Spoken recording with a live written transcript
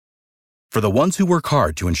For the ones who work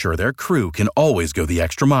hard to ensure their crew can always go the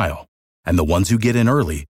extra mile, and the ones who get in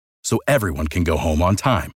early so everyone can go home on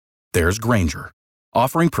time, there's Grainger,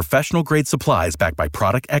 offering professional-grade supplies backed by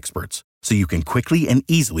product experts so you can quickly and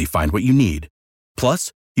easily find what you need.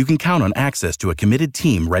 Plus, you can count on access to a committed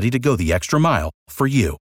team ready to go the extra mile for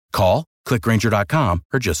you. Call, click Grainger.com,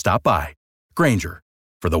 or just stop by. Grainger,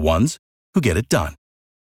 for the ones who get it done.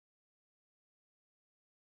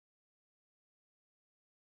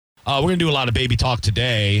 We're going to do a lot of baby talk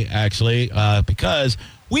today, actually, because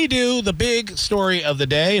we do the big story of the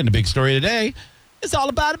day, and the big story of the day is all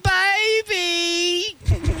about a baby.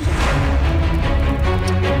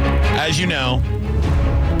 As you know,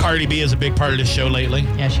 Cardi B is a big part of this show lately.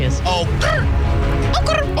 Yeah, she is.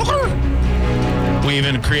 We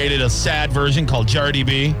even created a sad version called Cardi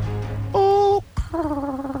B. I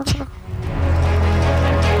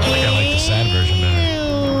think I like the sad version better.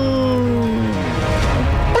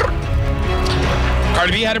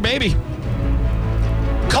 Cardi B had her baby.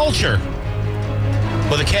 Culture.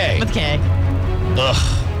 With a K. With K.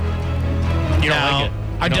 Ugh. You don't like it.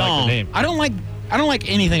 I don't. Like the name. I don't like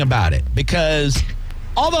anything about it because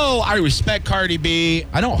although I respect Cardi B,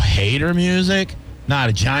 I don't hate her music. Not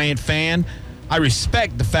a giant fan. I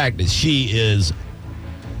respect the fact that she is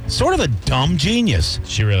sort of a dumb genius.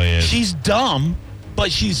 She really is. She's dumb,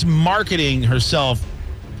 but she's marketing herself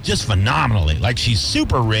just phenomenally. Like, she's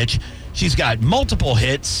super rich. She's got multiple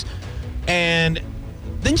hits. And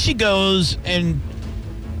then she goes and,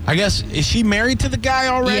 I guess, is she married to the guy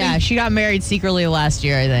already? Yeah, she got married secretly last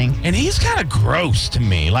year, I think. And he's kind of gross to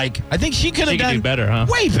me. Like, I think she could have done do better, huh?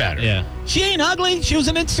 way better. Yeah. She ain't ugly. She was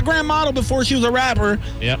an Instagram model before she was a rapper.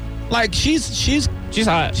 Yep. Like, she's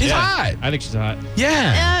hot. She's hot. I think she's hot.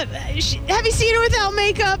 Yeah. Have you seen her without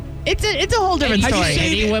makeup? It's a whole different Have you story.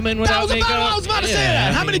 seen Any women without makeup? I was about to say Yeah,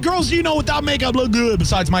 that. I How mean- many girls do you know without makeup look good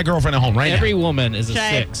besides my girlfriend at home right Every now? woman is a Should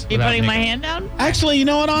I 6. be without putting my makeup. hand down? Actually, you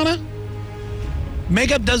know what, Anna?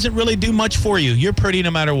 Makeup doesn't really do much for you. You're pretty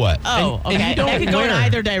no matter what. Oh, And okay. you don't That could go in wear-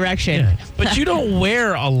 either direction. Yeah. But you don't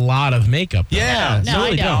wear a lot of makeup. Though. Yeah. No, you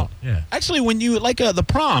really I don't. Yeah. Actually, when you, like the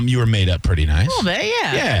prom, you were made up pretty nice. A little bit,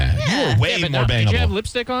 yeah. Yeah. You were way Yeah, but more now, did you have bangable.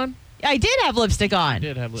 lipstick on? I did have lipstick on.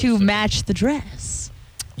 did have to lipstick match the dress.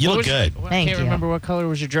 You What look was good. I Thank can't you. remember what color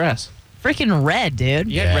was your dress. Freaking red, dude.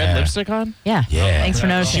 You had red Yeah. lipstick on? Yeah. Yeah. Thanks for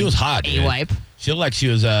noticing. She was hot, dude. A-wipe. She looked like she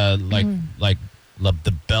was like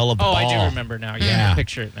the belle of the Oh, ball. I do remember now. Yeah. Yeah. I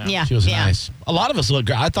picture it now. Yeah. She was nice. A lot of us looked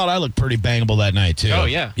good. I thought I looked pretty bangable that night, too. Oh,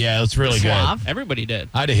 yeah. Yeah, it was really Suave. good. Everybody did.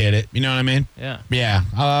 I'd have hit it. You know what I mean? Yeah. Yeah.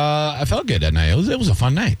 I felt good that night. It was a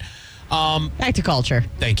fun night. Back to culture.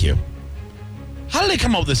 Thank you. How did they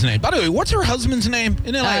come up with this name? By the way, what's her husband's name?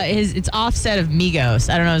 Isn't it like It's Offset of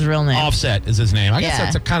Migos. I don't know his real name. Offset is his name. I guess Yeah.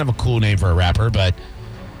 that's a kind of a cool name for a rapper, but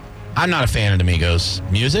I'm not a fan of the Migos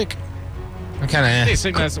music. I kind They of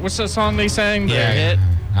sing that. What's the song they sang? The Yeah. hit?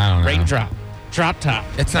 I don't know. Raindrop. Drop top.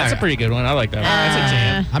 It's not- That's a pretty good one. I like that one. That's a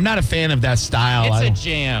jam. I'm not a fan of that style. It's I a don't.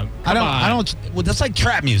 jam. I Come on. don't. Well, that's like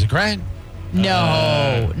trap music, right?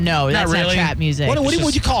 No, that's really. not trap music. What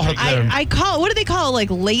would you call her? I call it, what do they call it? Like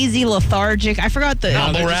lazy, lethargic. I forgot the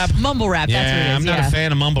Mumble rap? Mumble rap. That's what it Yeah, is. I'm not a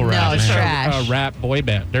fan of mumble rap. No, it's man. trash. A rap boy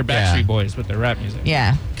band. They're Backstreet Boys with their rap music.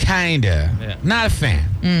 Yeah. Kinda. Yeah. Not a fan.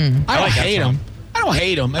 I don't like that hate song. them. I don't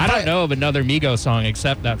hate them. I don't know of another Migos song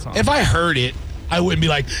except that song. If I heard it, I wouldn't be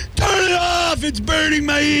like, turn it off, it's burning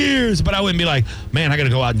my ears. But I wouldn't be like, man, I got to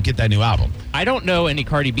go out and get that new album. I don't know any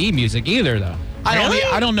Cardi B music either, though.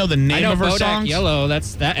 I don't know the name I know of her Bodak songs. Yellow.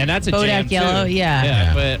 That's a Bodak jam Yellow, too. yeah.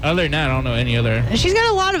 Yeah. But other than that, I don't know any other. She's got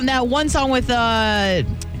a lot of that one song with the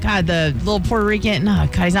little Puerto Rican. No,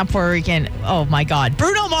 God, he's not Puerto Rican. Oh my God,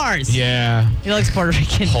 Bruno Mars. Yeah. He looks Puerto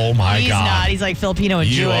Rican. Oh, my he's God. He's not. He's like Filipino and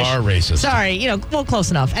You Jewish. are racist. Sorry, well, close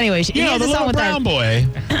enough. Anyway, You know, the little brown boy.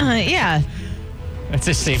 yeah. That's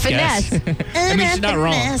a safe Finesse. guess. I mean, she's not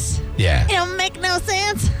wrong. Finesse. Yeah. It don't make no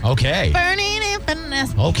sense. Okay. Burning in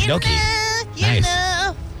finesse. Okie You dokie. know, you Nice.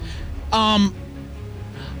 know.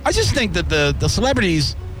 I just think that the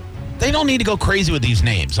celebrities, they don't need to go crazy with these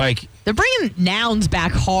names. Like, They're bringing nouns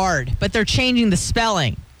back hard, but they're changing the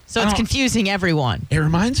spelling. So I it's don't- confusing everyone. it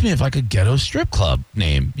reminds me of like a ghetto strip club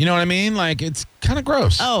name. You know what I mean? Like, it's kind of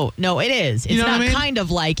gross. Oh, no, it is. It's know what not I mean? kind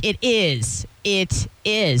of like, it is. It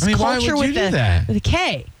is. I mean, why Culture would you with do a, that? with a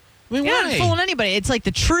K. I mean, You're why? not fooling anybody. It's like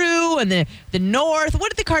the True and the North.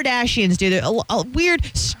 What did the Kardashians do? They're a weird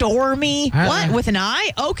Stormy. What? With an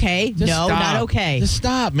I? Okay. Just no, stop. not okay. Just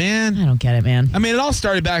stop, man. I don't get it, man. I mean, it all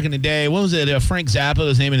started back in the day. What was it? Frank Zappa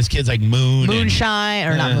was naming his kids like Moon. Moonshine,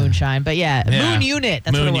 or not Moonshine, but Moon Unit.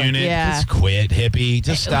 That's Moon what it was. Unit. Yeah. Just quit, hippie.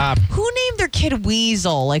 Just stop. Who named their kid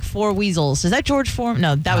Weasel? Like 4 weasels. Is that George Foreman?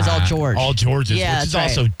 No, that was all George. All Georges, Yeah, which is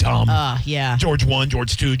that's also dumb. Yeah. George 1,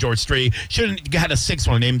 George 2, George 3. Shouldn't have had a 6th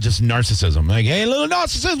one named just Narcissism. Like, hey, little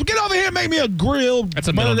Narcissism, get over here and make me a grill. That's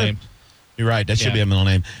a middle name. You're right. That should be a middle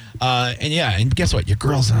name. And guess what? Your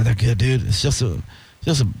girl's not that good, dude. It's just a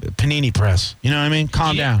panini press. You know what I mean?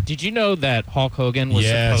 Calm down. Did you know that Hulk Hogan was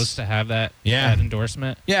supposed to have that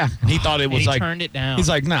endorsement? Yeah. He thought it was he turned it down. He's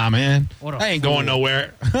like, nah, man. What a I ain't fool. going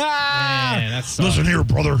nowhere. Man, that sucks. Listen here,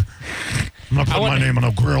 brother. I'm not putting my name on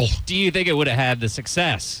a grill. Do you think it would have had the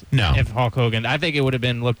success? No. If Hulk Hogan, I think it would have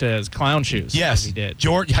been looked at as clown shoes. Yes. He did.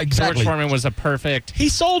 George Foreman was a perfect. He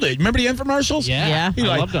sold it. Remember the infomercials? Yeah. He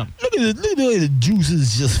I loved them. Look at the way the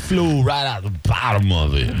juices just flow right out the bottom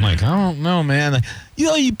of it. I'm like, I don't know, man. Like,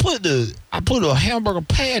 I put a hamburger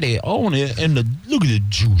patty on it, and look at the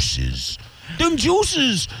juices. Them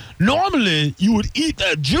juices, normally you would eat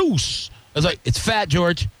that juice. I was like, it's fat,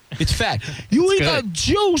 George. It's fat. You eat good. that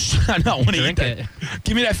juice. I don't want to eat Drink that. it.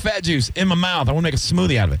 Give me that fat juice in my mouth. I want to make a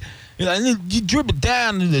smoothie out of it. He's like, you drip it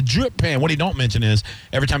down in the drip pan. What he don't mention is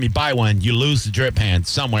every time you buy one, you lose the drip pan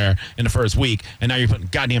somewhere in the first week, and now you're putting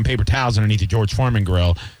goddamn paper towels underneath the George Foreman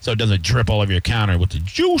grill so it doesn't drip all over your counter with the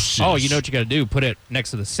juices. Oh, you know what you got to do? Put it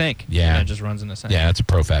next to the sink. Yeah. And it just runs in the sink. Yeah, that's a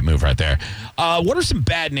pro fat move right there. What are some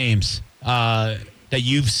bad names that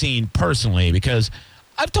you've seen personally? Because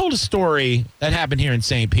I've told a story that happened here in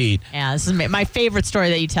St. Pete. Yeah, this is my favorite story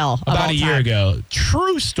that you tell. About a year ago.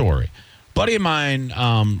 True story. Buddy of mine,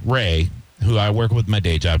 Ray, who I work with in my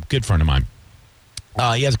day job, good friend of mine.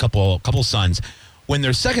 He has a couple sons. When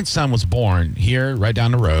their second son was born here, right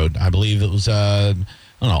down the road, I believe it was, I don't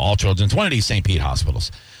know, All Children's, one of these St. Pete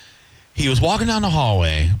hospitals. He was walking down the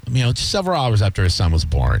hallway, just several hours after his son was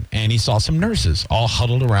born, and he saw some nurses all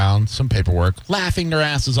huddled around some paperwork, laughing their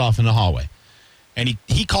asses off in the hallway. And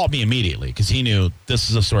he called me immediately because he knew this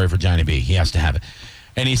is a story for Johnny B. He has to have it.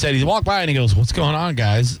 And he said, he walked by and he goes, what's going on,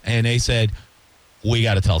 guys? And they said, we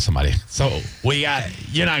got to tell somebody. So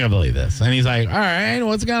you're not going to believe this. And he's like, all right,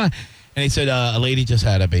 what's going on? And he said, a lady just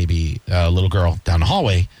had a baby, a little girl down the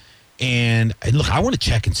hallway. And look, I want to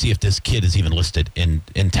check and see if this kid is even listed in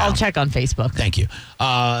town. I'll check on Facebook. Thank you.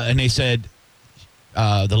 And they said,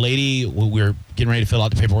 the lady, we were getting ready to fill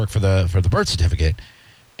out the paperwork for the birth certificate.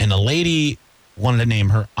 And the lady wanted to name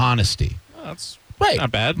her Honesty. Oh, that's right. not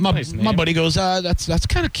bad. My Nice name. buddy goes, that's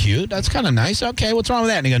kind of cute. That's kind of nice. Okay, what's wrong with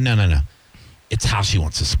that? And he goes, no. It's how she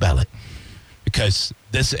wants to spell it. Because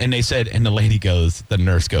this, and they said, and the lady goes, the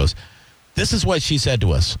nurse goes, this is what she said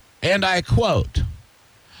to us. And I quote,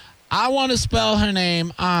 I want to spell her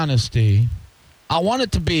name Honesty. I want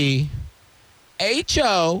it to be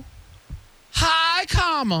H-O, high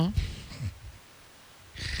comma,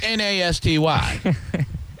 N-A-S-T-Y.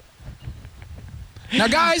 Now,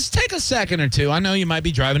 guys, take a second or two. I know you might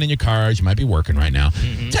be driving in your cars. You might be working right now.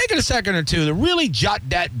 Mm-hmm. Take a second or two to really jot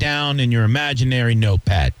that down in your imaginary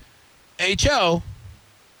notepad. H-O,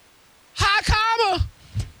 high comma,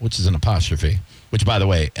 which is an apostrophe, which, by the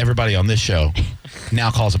way, everybody on this show now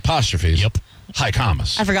calls apostrophes high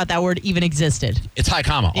commas. I forgot that word even existed. It's high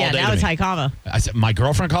comma all day. Yeah, now it's high comma. I said, my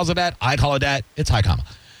girlfriend calls it that. I call it that. It's high comma.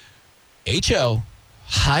 H-O,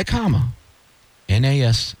 high comma,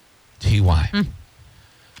 N-A-S-T-Y.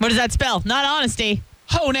 What does that spell? Not honesty.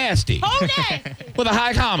 Ho nasty. Oh, nasty. With a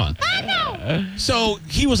high comma. I know. So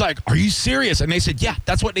he was like, are you serious? And they said, yeah,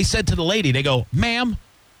 that's what they said to the lady. They go, ma'am,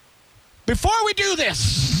 before we do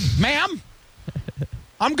this, ma'am,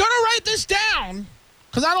 I'm going to write this down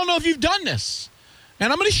because I don't know if you've done this.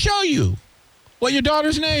 And I'm going to show you what your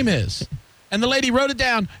daughter's name is. And the lady wrote it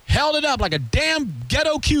down, held it up like a damn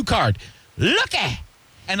ghetto cue card. Look at.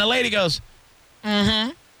 And the lady goes,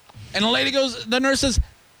 mm-hmm. And the lady goes, the nurse says,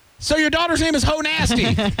 so your daughter's name is Ho Nasty.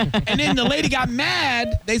 And then the lady got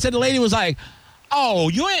mad. They said the lady was like, oh,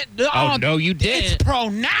 you ain't. Oh, no, you didn't. It's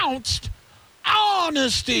pronounced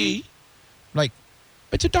Honesty. Like,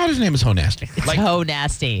 but your daughter's name is Ho Nasty. It's like, Ho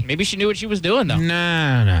Nasty. Maybe she knew what she was doing, though.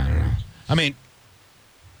 No. I mean,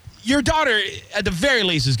 your daughter, at the very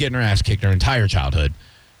least, is getting her ass kicked her entire childhood.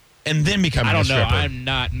 And then becoming a stripper. I'm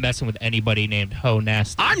not messing with anybody named Ho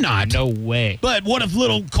Nasty. I'm not. No way. But what if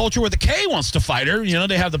Little Culture with a K wants to fight her?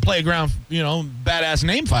 They have the playground, badass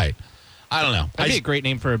name fight. I don't know. That'd be a great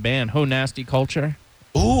name for a band. Ho Nasty Culture.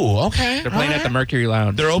 Ooh, okay. They're playing at the Mercury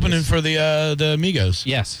Lounge. They're opening for the Migos.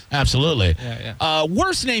 Yes. Absolutely. Yeah.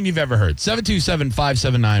 Worst name you've ever heard.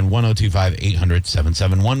 727-579-1025,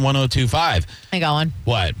 800-771-1025. I got one.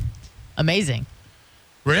 What? Amazing.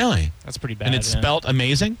 Really? That's pretty bad. And it's spelt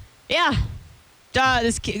amazing? Yeah.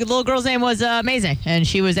 This little girl's name was Amazing, and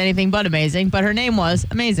she was anything but amazing, but her name was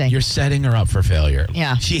Amazing. You're setting her up for failure.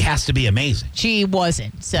 Yeah. She has to be amazing. She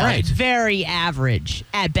wasn't, so Right. very average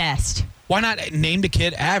at best. Why not name the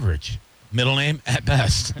kid Average? Middle name at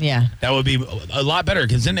best. Yeah. That would be a lot better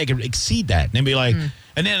because then they could exceed that. And they'd be like,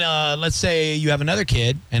 and then let's say you have another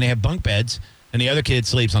kid and they have bunk beds and the other kid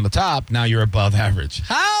sleeps on the top. Now you're above average.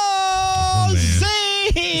 How These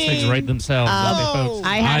things write themselves. Folks.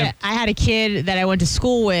 I had a kid that I went to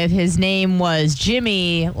school with. His name was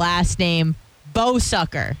Jimmy, last name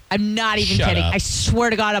Bowsucker. I'm not even Shut kidding. up. I swear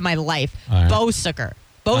to God on my life. All right. Bowsucker.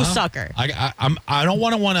 Bowsucker. I don't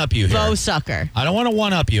want to one-up you here. Bowsucker. I don't want to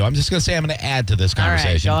one-up you. I'm just going to say I'm going to add to this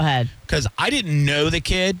conversation. All right, go ahead. Because I didn't know the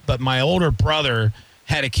kid, but my older brother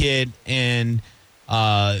had a kid in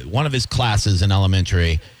one of his classes in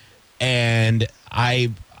elementary. And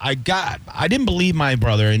I didn't believe my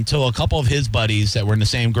brother until a couple of his buddies that were in the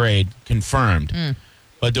same grade confirmed.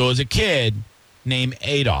 But there was a kid named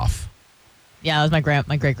Adolf. Yeah, that was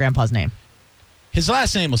my great-grandpa's name. His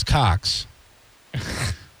last name was Cox.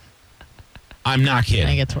 I'm not I kidding.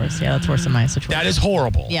 think it's worse. Yeah, that's worse than my situation. That is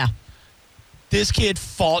horrible. Yeah. This kid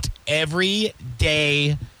fought every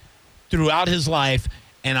day throughout his life,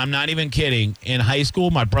 and I'm not even kidding. In high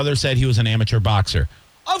school, my brother said he was an amateur boxer.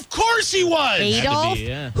 Of course he was. Adolf?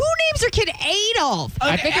 yeah. Who names their kid Adolf?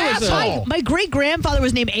 I think it was My great-grandfather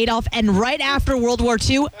was named Adolf, and right after World War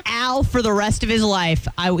II, Al for the rest of his life.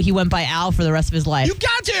 He went by Al for the rest of his life. You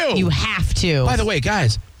got to. You have to. By the way,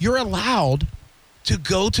 guys, you're allowed to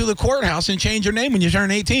go to the courthouse and change your name when you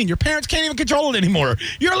turn 18. Your parents can't even control it anymore.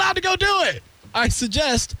 You're allowed to go do it. I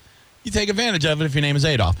suggest you take advantage of it if your name is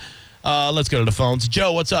Adolf. Let's go to the phones.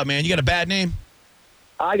 Joe, what's up, man? You got a bad name?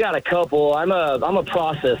 I got a couple. I'm a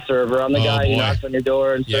process server. I'm the guy who knocks on your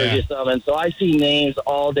door and serves you something. So I see names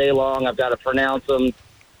all day long. I've got to pronounce them.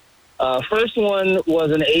 First one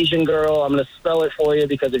was an Asian girl. I'm going to spell it for you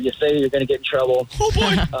because if you say it, you're going to get in trouble. Oh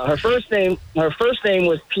boy. Her first name was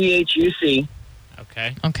Phuc.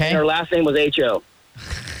 Okay. And her last name was Ho.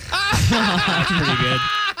 That's pretty good.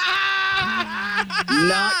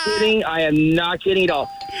 Not kidding. I am not kidding at all.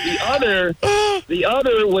 The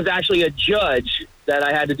other was actually a judge that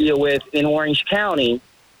I had to deal with in Orange County.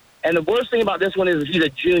 And the worst thing about this one is he's a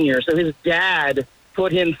junior, so his dad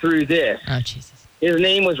put him through this. Oh, Jesus. His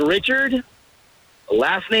name was Richard,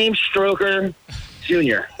 last name Stroker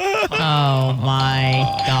Jr. Oh, my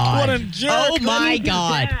God. What a jerk. Oh, my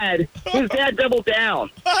God. His dad doubled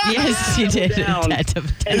down. Yes, you did.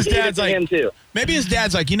 His dad's like, him too. maybe his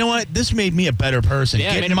dad's like, you know what? This made me a better person.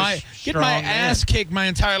 Yeah, Getting my ass kicked my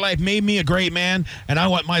entire life made me a great man, and I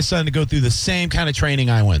want my son to go through the same kind of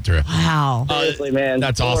training I went through. Wow. Seriously, man.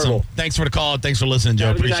 That's Horrible. awesome. Thanks for the call. Thanks for listening, Joe.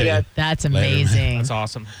 Have a good Appreciate night, it. guys. That's Later, man. amazing. That's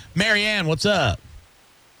awesome. Marianne, what's up?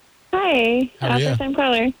 Hi. How are you? First time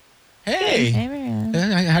caller. Hey. Hey, Marianne.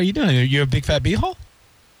 How are you doing? Are you a big fat beehole?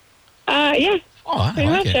 Yeah, Oh, I pretty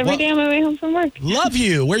like much it. every day on my way home from work. Love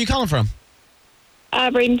you. Where are you calling from?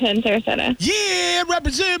 Bradenton, Sarasota. Yeah,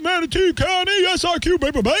 represent Manatee County, SIQ,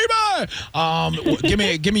 baby.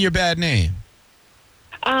 Give me your bad name.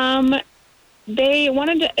 They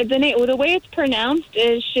wanted to, the way it's pronounced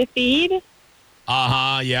is Shafid.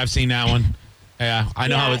 Yeah, I've seen that one. Yeah, I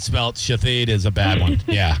know how Yeah. it's spelled. Shafid is a bad one.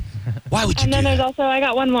 Yeah. Why would you And do then there's that? also, I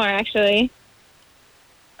got one more actually.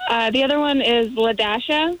 The other one is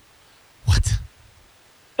Ladasha, What?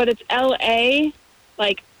 but it's L-A,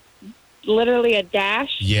 like literally a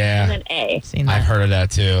dash Yeah. and an A. Seen that. I've heard of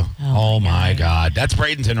that too. Oh, Oh, my my God. That's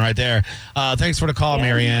Bradenton right there. Thanks for the call, Yeah.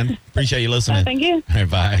 Marianne. Appreciate you listening. Thank you. All right,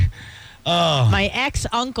 bye. Oh. My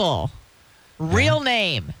ex-uncle, real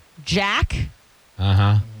name, Jack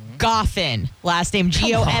Uh-huh. Goffin. Last name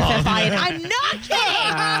Goffin. I'm not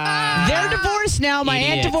kidding. They're divorced now. My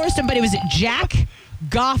aunt Idiot. divorced him, but it was Jack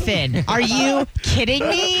Goffin. Are you kidding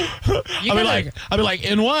me? I'll be like,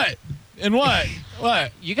 in what? In what?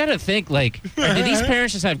 What? You got to think, like, do these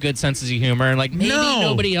parents just have good senses of humor? And, like, maybe No.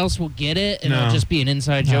 nobody else will get it, and No. it'll just be an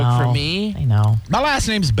inside joke for me? I know. My last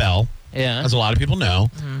name's Bell, Yeah. as a lot of people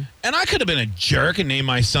know. And I could have been a jerk and named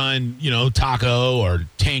my son, Taco or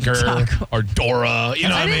Tanker Taco. or Dora. You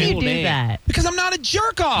know Why what I did mean? you do name. that? Because I'm not a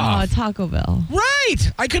jerk Oh, off. Taco Bell.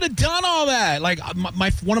 Right. I could have done all that. Like,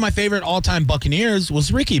 one of my favorite all-time Buccaneers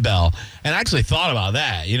was Ricky Bell. And I actually thought about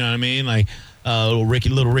that. You know what I mean? Like, Little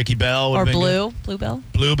Ricky Bell. Or Bluebell. Bluebell.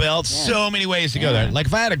 Yeah. So many ways to go there. Like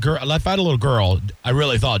if I had a little girl, I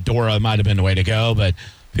really thought Dora might have been the way to go, but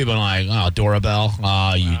people are like, oh, Dora Bell.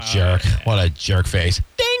 Oh, you jerk. Yeah. What a jerk face.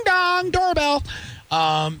 Ding dong, doorbell.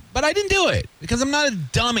 But I didn't do it because I'm not a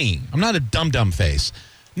dummy. I'm not a dumb face.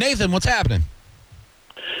 Nathan, what's happening?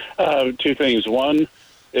 Two things. One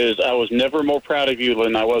is I was never more proud of you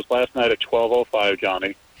than I was last night at 12:05,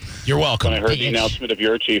 Johnny. You're welcome. When I heard the announcement of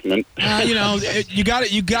your achievement. You got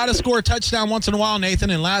to score a touchdown once in a while, Nathan.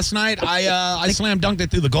 And last night I slam dunked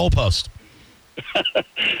it through the goalpost.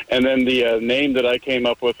 And then the name that I came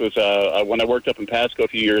up with was when I worked up in Pasco a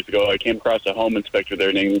few years ago, I came across a home inspector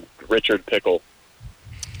there named Richard Pickle.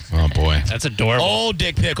 Oh, boy. That's adorable. Oh,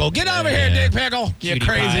 Dick Pickle. Get over here, Dick Pickle. You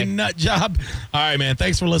crazy nut job. All right, man.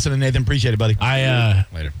 Thanks for listening, Nathan. Appreciate it, buddy.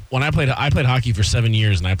 Later. When I played hockey for 7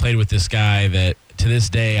 years, and I played with this guy that to this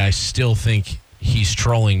day I still think he's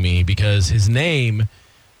trolling me because his name,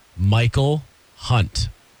 Michael Hunt.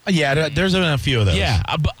 Yeah, there's been a few of those. Yeah,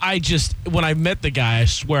 but when I met the guy, I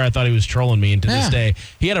swear I thought he was trolling me. And to this day,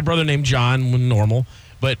 he had a brother named John when normal,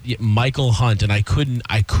 but Michael Hunt, and I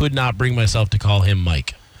could not bring myself to call him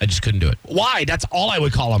Mike. I just couldn't do it. Why? That's all I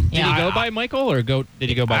would call him. Did he go by Michael or did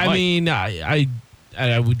he go by Mike? I mean,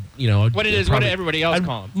 I would, What did everybody else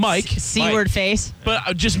call him? Mike. C-word face.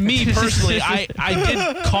 But just me personally, I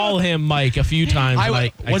did call him Mike a few times.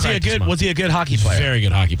 Was he a good hockey player? Very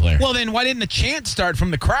good hockey player. Well, then why didn't the chant start from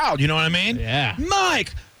the crowd? You know what I mean? Yeah.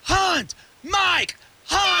 Mike Hunt. Mike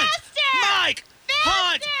Hunt. Mike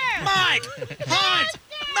Hunt. Mike Hunt.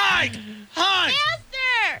 Mike Hunt.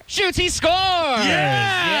 Shoots, he scores!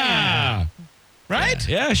 Yeah! Right?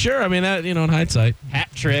 Yeah, sure. I mean, that, in hindsight. Hat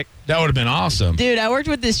trick. That would have been awesome. Dude, I worked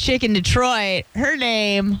with this chick in Detroit. Her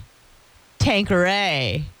name,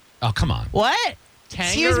 Tanqueray. Oh, come on. What?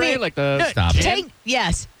 Excuse me. Like the stop it.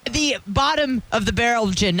 Yes. The bottom of the barrel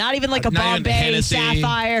of gin. Not even like a Bombay,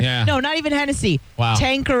 Sapphire. Yeah. No, not even Hennessy. Wow.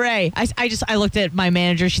 Tanqueray. I looked at my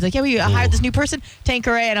manager. She's like, yeah, we hired this new person,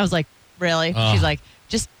 Tanqueray. And I was like, really? She's like,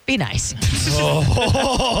 just be nice. Be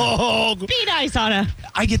nice, Anna.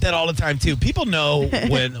 I get that all the time too. People know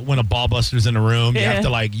when a ball buster's in the room. You have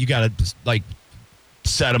to you gotta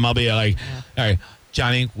set them up. Be like, all right,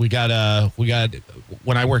 Johnny, we got.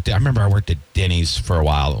 When I remember I worked at Denny's for a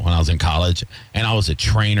while when I was in college, and I was a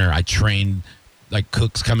trainer. I trained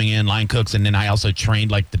cooks coming in, line cooks, and then I also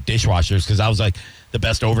trained the dishwashers because I was the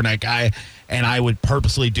best overnight guy, and I would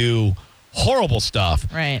purposely do horrible stuff.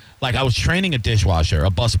 Right. Like I was training a dishwasher, a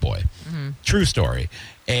busboy. Mm-hmm. True story.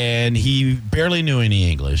 And he barely knew any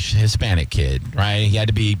English, Hispanic kid, right? He had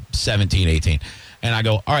to be 17, 18. And I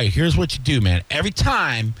go, all right, here's what you do, man. Every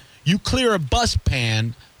time you clear a bus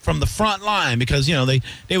pan from the front line, because,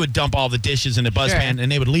 they would dump all the dishes in the bus pan and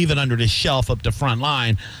they would leave it under the shelf up the front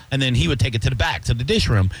line. And then he would take it to the back, to the dish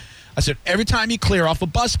room. I said, every time you clear off a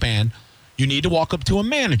bus pan, you need to walk up to a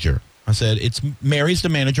manager. I said, Mary's the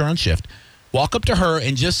manager on shift. Walk up to her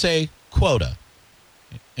and just say, quota.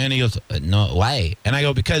 And he goes, no way. And I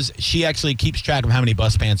go, because she actually keeps track of how many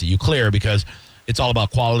bus pans that you clear because it's all about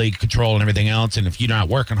quality control and everything else. And if you're not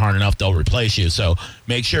working hard enough, they'll replace you. So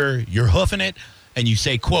make sure you're hoofing it and you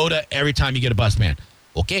say quota every time you get a bus pan.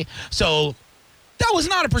 Okay. So that was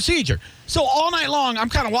not a procedure. So all night long, I'm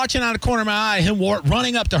kind of watching out of the corner of my eye, him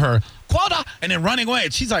running up to her, quota, and then running away.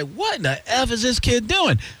 And she's like, what in the F is this kid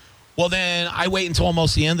doing? Well, then I wait until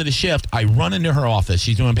almost the end of the shift. I run into her office.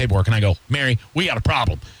 She's doing paperwork, and I go, Mary, we got a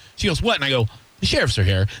problem. She goes, what? And I go, the sheriffs are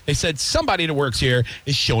here. They said somebody that works here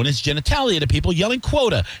is showing his genitalia to people yelling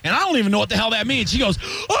quota. And I don't even know what the hell that means. She goes,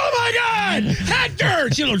 oh, my God, Hector.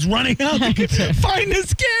 She goes running out to find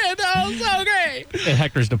this kid. That was so great. And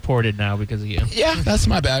Hector's deported now because of you. Yeah, that's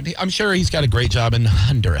my bad. I'm sure he's got a great job in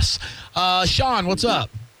Honduras. Sean, what's up?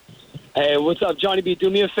 Hey, what's up, Johnny B? Do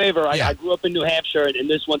me a favor. I grew up in New Hampshire, and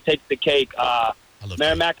this one takes the cake.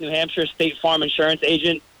 Merrimack, New Hampshire, State Farm Insurance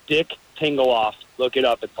Agent Dick Tingleoff. Look it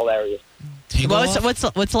up. It's hilarious. What's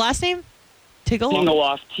the last name?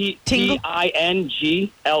 Tingleoff. Tinglof.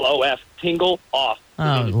 Tingleoff.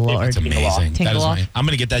 Oh, Lord. That's amazing. That is amazing. I'm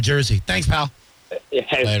going to get that jersey. Thanks, pal. Yeah,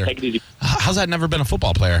 later. Take it easy. How's that never been a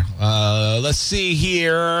football player? Let's see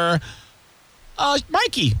here.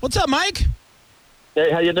 Mikey. What's up, Mike? Hey,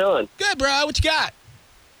 how you doing? Good, bro. What you got?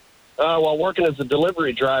 While working as a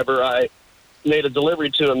delivery driver, I made a delivery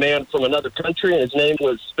to a man from another country, and his name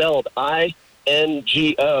was spelled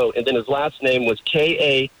I-N-G-O, and then his last name was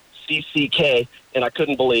K-A-C-C-K, and I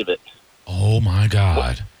couldn't believe it. Oh, my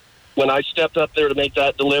God. When I stepped up there to make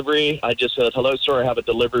that delivery, I just said, hello, sir, I have a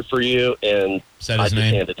delivery for you, and I just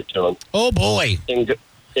handed it to him. Oh, boy. And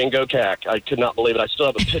go CAC. I could not believe it. I still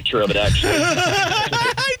have a picture of it, actually.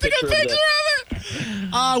 I took a picture of it.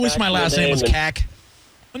 I wish my last name was Cack.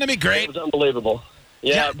 Wouldn't that be great? It was unbelievable.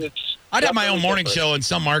 Yeah, I'd have my own morning show in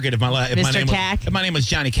some market if my name was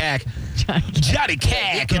Johnny Cack. Johnny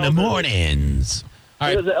Cack in the mornings. All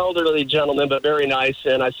right. He was an elderly gentleman, but very nice,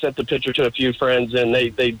 and I sent the picture to a few friends, and they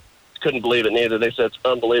couldn't believe it neither. They said it's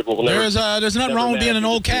unbelievable. There's nothing wrong with being an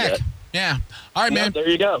old cack. Yeah. All right, man. There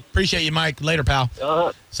you go. Appreciate you, Mike. Later, pal.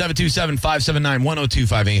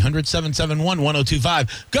 727-579-1025,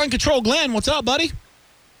 800-771-1025. Gun Control Glenn, what's up, buddy?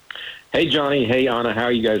 Hey, Johnny. Hey, Anna. How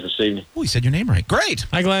are you guys this evening? Oh, you said your name right. Great.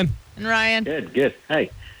 Hi, Glenn. And Ryan. Good. Hey,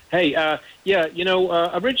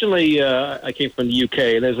 originally I came from the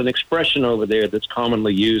UK. There's an expression over there that's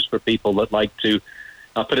commonly used for people that like to,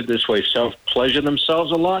 I'll put it this way, self-pleasure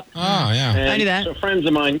themselves a lot. Oh, yeah. And I do that. So friends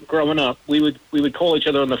of mine growing up, we would call each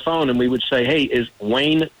other on the phone and we would say, hey, is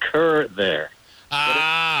Wayne Kerr there?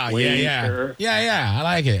 Wayne Kerr. Yeah, I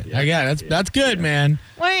like it. I got it. That's good, man.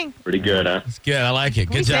 Wayne. Pretty good, huh? That's good. I like it.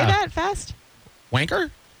 Can Good we job. say that fast?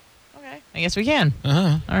 Wanker? Okay. I guess we can.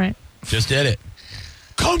 Uh-huh. All right. Just did it.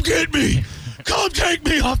 Come get me. Come take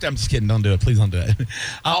me off. I'm just kidding. Don't do it. Please don't do it.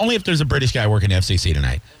 Only if there's a British guy working FCC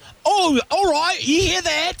tonight. Oh, all right. You hear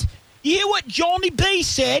that? You hear what Johnny B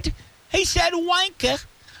said? He said wanker.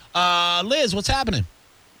 Liz, what's happening?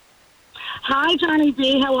 Hi, Johnny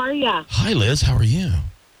B. How are you? Hi, Liz. How are you?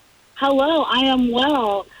 Hello. I am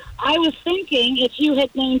well. I was thinking if you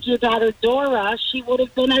had named your daughter Dora, she would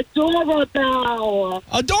have been adorable. Adorable.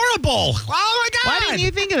 Oh, my God. Why didn't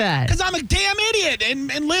you think of that? Because I'm a damn idiot,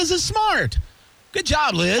 and Liz is smart. Good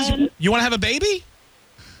job, Liz. You want to have a baby?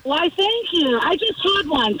 Why, thank you. I just had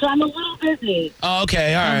one, so I'm a little busy. Oh,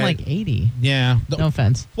 okay, all right. I'm like 80. Yeah. No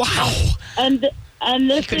offense. Wow. And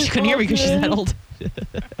this She couldn't hear me because she's that old.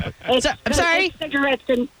 I'm sorry? It's cigarettes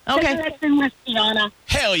and whiskey, Anna.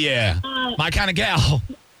 Hell yeah. My kind of gal.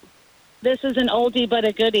 This is an oldie but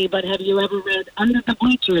a goodie, but have you ever read Under the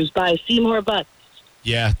Bleachers by Seymour Butts?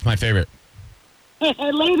 Yeah, it's my favorite.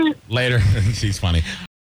 Later. She's funny.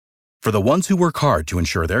 For the ones who work hard to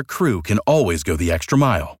ensure their crew can always go the extra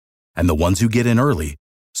mile, and the ones who get in early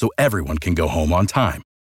so everyone can go home on time,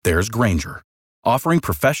 there's Grainger, offering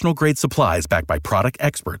professional-grade supplies backed by product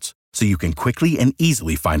experts so you can quickly and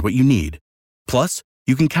easily find what you need. Plus,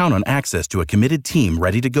 you can count on access to a committed team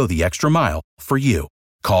ready to go the extra mile for you.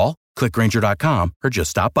 Call, click Grainger.com, or just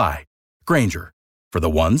stop by. Grainger, for the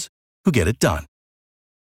ones who get it done.